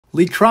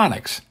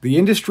Leaktronics, the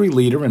industry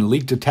leader in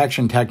leak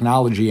detection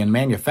technology and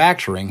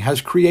manufacturing, has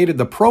created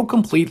the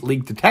Pro-Complete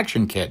Leak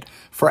Detection Kit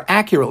for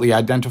accurately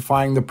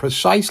identifying the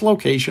precise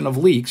location of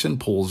leaks in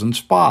pools and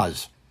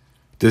spas.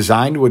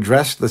 Designed to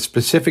address the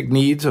specific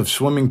needs of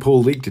swimming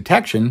pool leak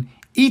detection,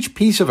 each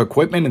piece of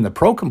equipment in the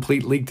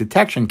Pro-Complete Leak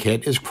Detection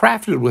Kit is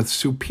crafted with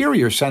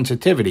superior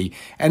sensitivity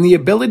and the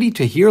ability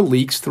to hear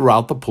leaks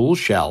throughout the pool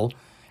shell,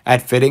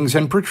 at fittings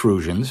and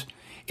protrusions,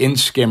 in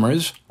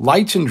skimmers,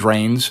 lights and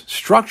drains,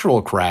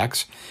 structural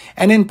cracks,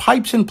 and in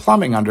pipes and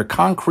plumbing under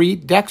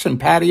concrete, decks and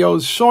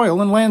patios,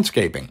 soil and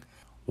landscaping.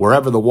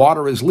 Wherever the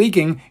water is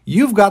leaking,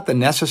 you've got the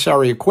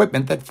necessary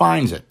equipment that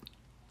finds it.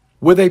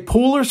 With a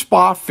pool or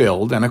spa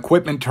filled and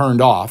equipment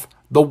turned off,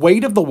 the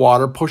weight of the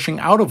water pushing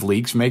out of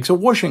leaks makes a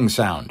whooshing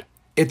sound.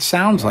 It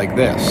sounds like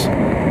this.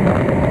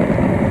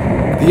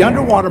 The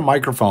underwater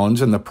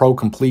microphones in the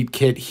Pro-Complete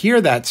Kit hear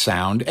that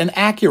sound and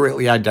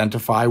accurately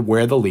identify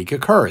where the leak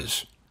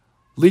occurs.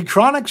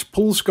 Leaktronics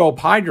PoolScope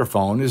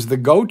Hydrophone is the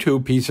go-to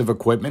piece of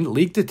equipment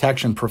leak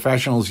detection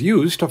professionals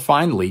use to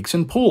find leaks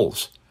in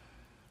pools.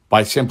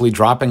 By simply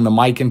dropping the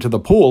mic into the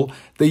pool,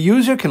 the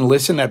user can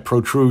listen at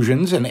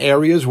protrusions and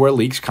areas where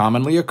leaks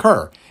commonly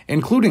occur,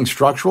 including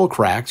structural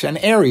cracks and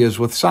areas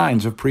with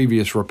signs of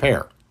previous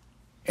repair.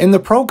 In the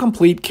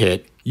Pro-Complete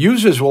Kit,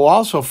 users will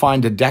also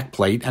find a deck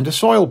plate and a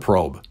soil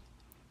probe.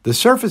 The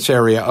surface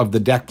area of the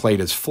deck plate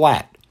is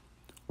flat.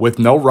 With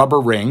no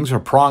rubber rings or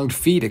pronged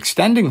feet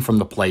extending from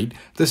the plate,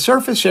 the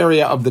surface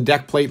area of the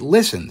deck plate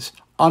listens,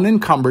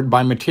 unencumbered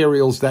by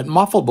materials that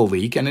muffle the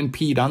leak and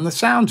impede on the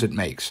sounds it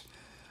makes.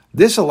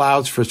 This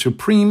allows for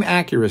supreme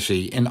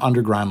accuracy in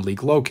underground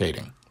leak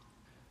locating.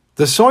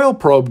 The soil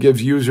probe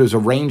gives users a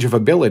range of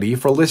ability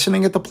for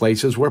listening at the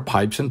places where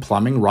pipes and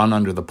plumbing run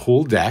under the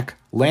pool deck,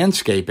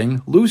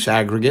 landscaping, loose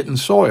aggregate, and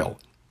soil.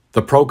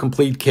 The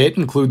Pro-Complete Kit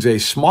includes a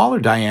smaller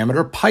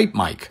diameter pipe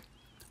mic.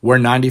 Where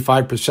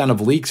 95%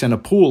 of leaks in a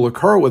pool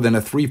occur within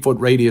a 3-foot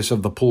radius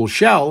of the pool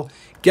shell,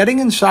 getting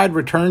inside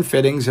return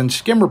fittings and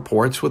skimmer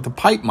ports with the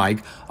pipe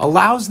mic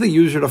allows the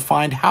user to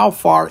find how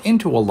far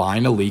into a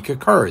line a leak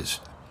occurs.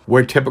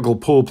 Where typical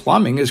pool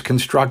plumbing is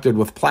constructed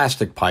with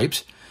plastic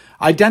pipes,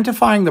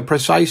 identifying the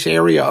precise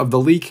area of the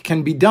leak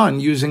can be done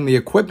using the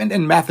equipment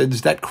and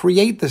methods that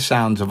create the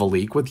sounds of a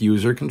leak with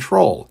user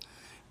control.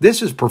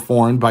 This is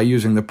performed by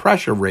using the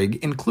pressure rig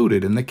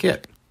included in the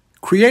kit.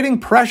 Creating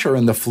pressure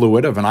in the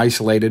fluid of an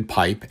isolated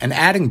pipe and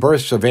adding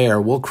bursts of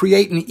air will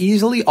create an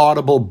easily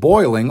audible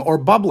boiling or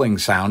bubbling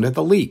sound at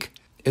the leak.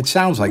 It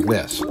sounds like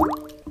this.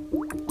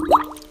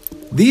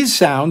 These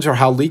sounds are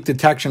how leak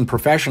detection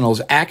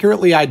professionals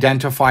accurately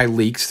identify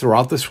leaks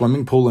throughout the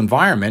swimming pool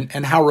environment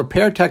and how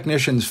repair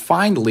technicians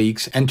find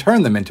leaks and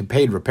turn them into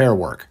paid repair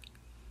work.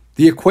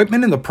 The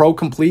equipment in the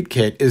Pro-Complete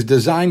Kit is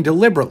designed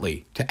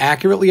deliberately to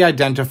accurately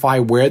identify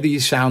where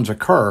these sounds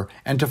occur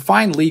and to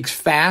find leaks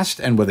fast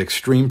and with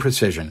extreme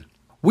precision.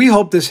 We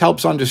hope this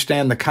helps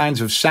understand the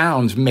kinds of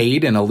sounds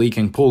made in a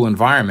leaking pool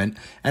environment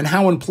and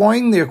how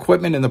employing the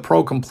equipment in the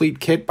Pro-Complete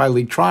Kit by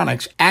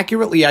Leaktronics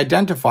accurately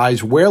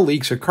identifies where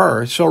leaks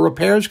occur so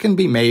repairs can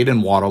be made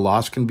and water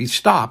loss can be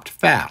stopped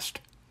fast.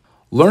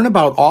 Learn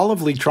about all of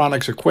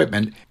Leaktronics'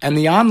 equipment and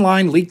the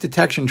online leak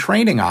detection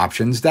training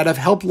options that have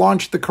helped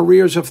launch the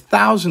careers of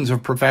thousands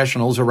of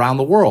professionals around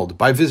the world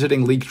by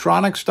visiting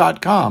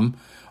Leaktronics.com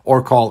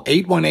or call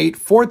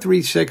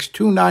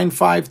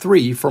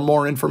 818-436-2953 for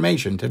more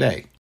information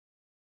today.